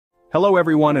Hello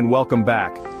everyone and welcome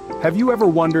back. Have you ever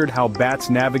wondered how bats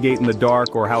navigate in the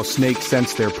dark or how snakes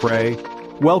sense their prey?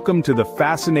 Welcome to the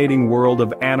fascinating world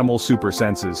of animal super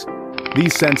senses.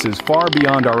 These senses, far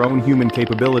beyond our own human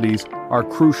capabilities, are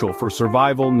crucial for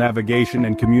survival, navigation,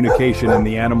 and communication in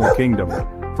the animal kingdom.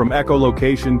 From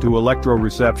echolocation to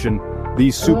electroreception,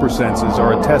 these super senses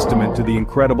are a testament to the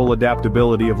incredible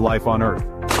adaptability of life on Earth.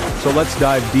 So let's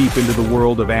dive deep into the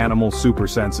world of animal super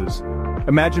senses.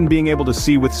 Imagine being able to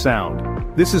see with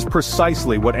sound. This is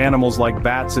precisely what animals like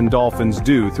bats and dolphins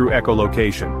do through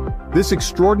echolocation. This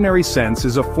extraordinary sense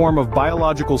is a form of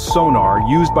biological sonar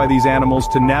used by these animals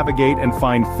to navigate and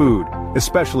find food,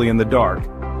 especially in the dark.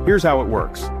 Here's how it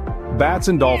works. Bats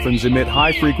and dolphins emit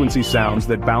high-frequency sounds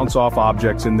that bounce off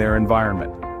objects in their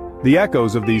environment. The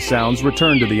echoes of these sounds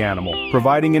return to the animal,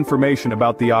 providing information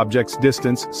about the object's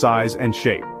distance, size, and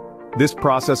shape. This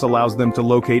process allows them to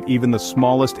locate even the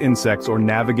smallest insects or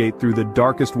navigate through the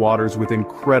darkest waters with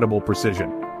incredible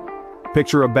precision.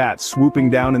 Picture a bat swooping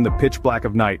down in the pitch black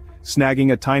of night,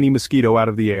 snagging a tiny mosquito out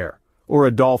of the air, or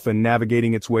a dolphin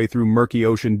navigating its way through murky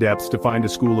ocean depths to find a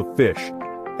school of fish.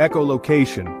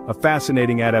 Echolocation, a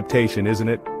fascinating adaptation, isn't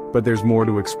it? But there's more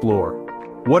to explore.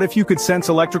 What if you could sense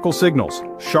electrical signals?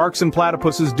 Sharks and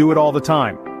platypuses do it all the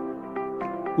time.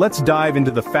 Let's dive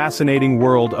into the fascinating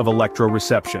world of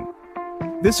electroreception.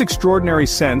 This extraordinary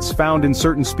sense, found in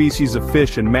certain species of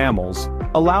fish and mammals,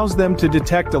 allows them to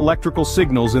detect electrical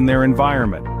signals in their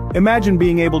environment. Imagine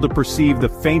being able to perceive the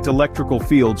faint electrical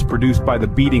fields produced by the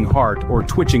beating heart or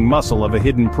twitching muscle of a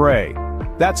hidden prey.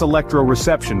 That's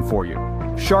electroreception for you.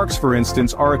 Sharks, for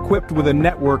instance, are equipped with a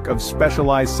network of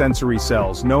specialized sensory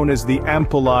cells known as the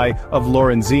ampullae of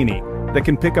Lorenzini that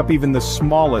can pick up even the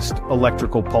smallest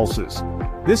electrical pulses.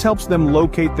 This helps them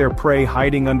locate their prey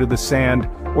hiding under the sand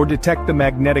or detect the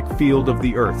magnetic field of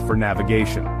the Earth for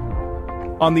navigation.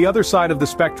 On the other side of the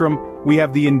spectrum, we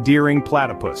have the endearing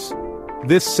platypus.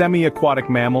 This semi-aquatic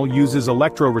mammal uses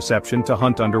electroreception to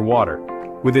hunt underwater.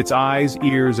 With its eyes,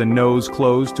 ears, and nose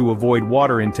closed to avoid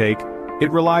water intake,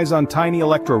 it relies on tiny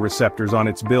electroreceptors on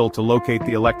its bill to locate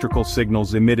the electrical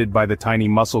signals emitted by the tiny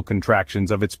muscle contractions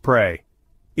of its prey.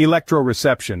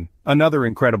 Electroreception, another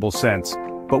incredible sense.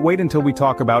 But wait until we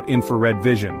talk about infrared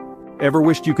vision. Ever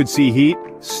wished you could see heat?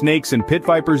 Snakes and pit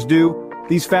vipers do?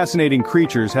 These fascinating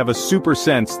creatures have a super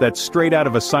sense that's straight out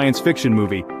of a science fiction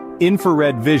movie.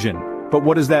 Infrared vision. But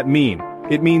what does that mean?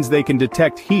 It means they can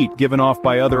detect heat given off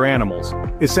by other animals,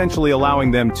 essentially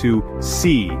allowing them to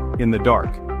see in the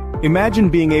dark. Imagine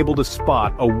being able to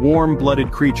spot a warm-blooded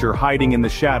creature hiding in the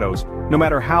shadows, no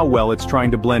matter how well it's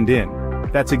trying to blend in.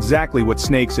 That's exactly what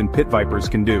snakes and pit vipers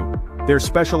can do. Their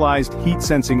specialized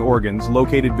heat-sensing organs,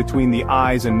 located between the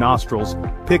eyes and nostrils,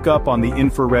 pick up on the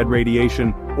infrared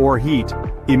radiation, or heat,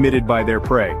 emitted by their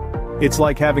prey. It's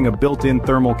like having a built-in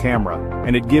thermal camera,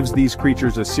 and it gives these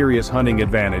creatures a serious hunting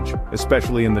advantage,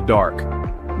 especially in the dark.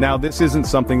 Now, this isn't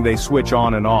something they switch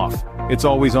on and off. It's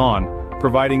always on,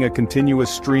 providing a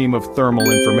continuous stream of thermal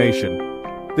information.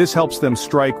 This helps them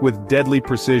strike with deadly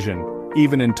precision,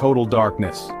 even in total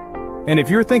darkness. And if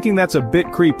you're thinking that's a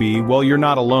bit creepy, well, you're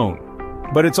not alone.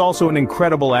 But it's also an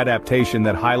incredible adaptation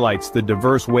that highlights the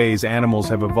diverse ways animals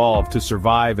have evolved to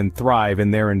survive and thrive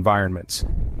in their environments.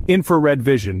 Infrared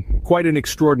vision, quite an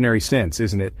extraordinary sense,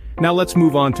 isn't it? Now let's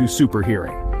move on to super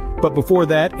hearing. But before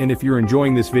that, and if you're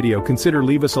enjoying this video, consider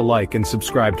leave us a like and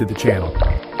subscribe to the channel.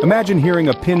 Imagine hearing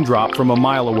a pin drop from a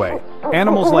mile away.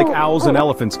 Animals like owls and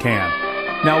elephants can.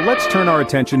 Now let's turn our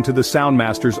attention to the sound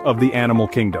masters of the animal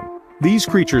kingdom. These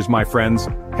creatures, my friends,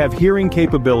 have hearing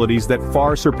capabilities that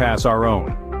far surpass our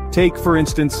own. Take, for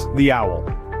instance, the owl.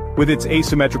 With its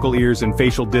asymmetrical ears and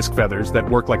facial disc feathers that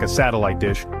work like a satellite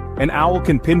dish, an owl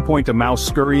can pinpoint a mouse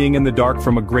scurrying in the dark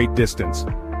from a great distance.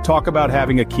 Talk about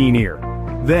having a keen ear.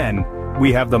 Then,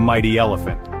 we have the mighty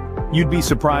elephant. You'd be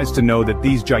surprised to know that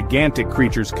these gigantic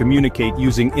creatures communicate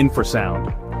using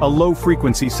infrasound, a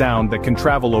low-frequency sound that can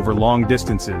travel over long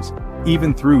distances,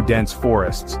 even through dense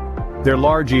forests. Their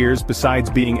large ears, besides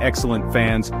being excellent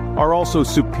fans, are also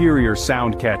superior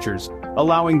sound catchers,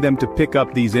 allowing them to pick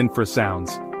up these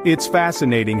infrasounds. It's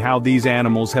fascinating how these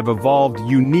animals have evolved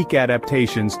unique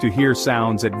adaptations to hear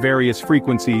sounds at various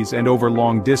frequencies and over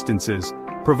long distances,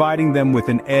 providing them with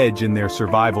an edge in their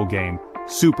survival game.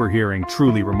 Super hearing,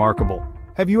 truly remarkable.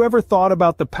 Have you ever thought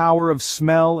about the power of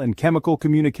smell and chemical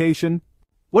communication?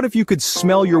 What if you could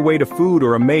smell your way to food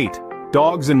or a mate?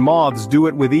 Dogs and moths do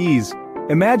it with ease.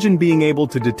 Imagine being able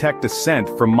to detect a scent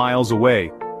from miles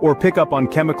away, or pick up on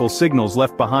chemical signals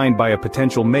left behind by a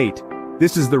potential mate.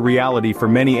 This is the reality for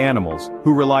many animals,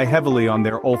 who rely heavily on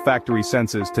their olfactory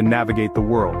senses to navigate the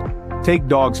world. Take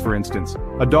dogs for instance.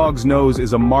 A dog's nose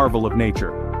is a marvel of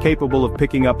nature. capable of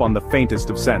picking up on the faintest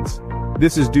of scents.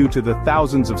 This is due to the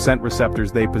thousands of scent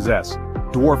receptors they possess,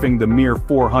 dwarfing the mere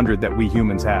 400 that we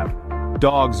humans have.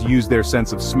 Dogs use their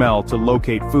sense of smell to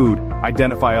locate food,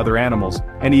 identify other animals,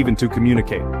 and even to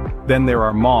communicate. Then there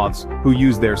are moths, who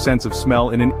use their sense of smell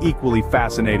in an equally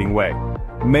fascinating way.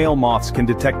 Male moths can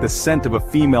detect the scent of a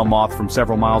female moth from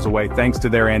several miles away thanks to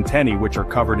their antennae, which are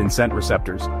covered in scent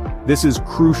receptors. This is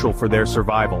crucial for their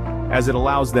survival, as it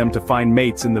allows them to find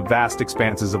mates in the vast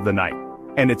expanses of the night.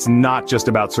 And it's not just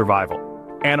about survival.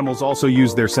 Animals also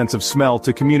use their sense of smell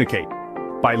to communicate.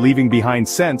 By leaving behind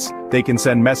scents, they can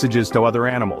send messages to other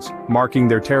animals, marking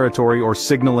their territory or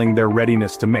signaling their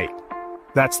readiness to mate.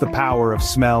 That's the power of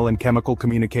smell and chemical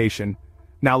communication.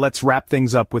 Now let's wrap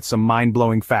things up with some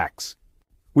mind-blowing facts.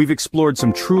 We've explored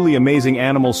some truly amazing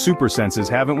animal super senses,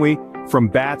 haven't we? From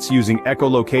bats using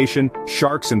echolocation,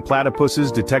 sharks and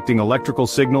platypuses detecting electrical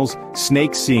signals,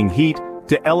 snakes seeing heat,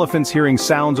 to elephants hearing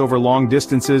sounds over long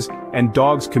distances, and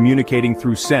dogs communicating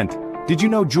through scent. Did you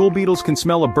know jewel beetles can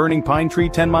smell a burning pine tree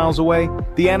 10 miles away?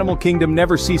 The animal kingdom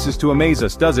never ceases to amaze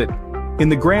us, does it? In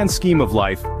the grand scheme of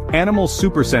life, animal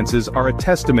super senses are a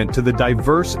testament to the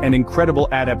diverse and incredible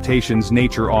adaptations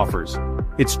nature offers.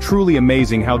 It's truly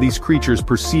amazing how these creatures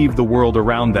perceive the world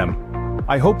around them.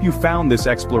 I hope you found this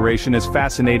exploration as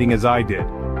fascinating as I did.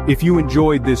 If you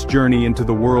enjoyed this journey into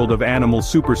the world of animal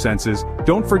super senses,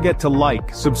 don't forget to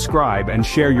like, subscribe, and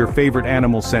share your favorite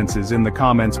animal senses in the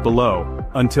comments below.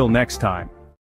 Until next time.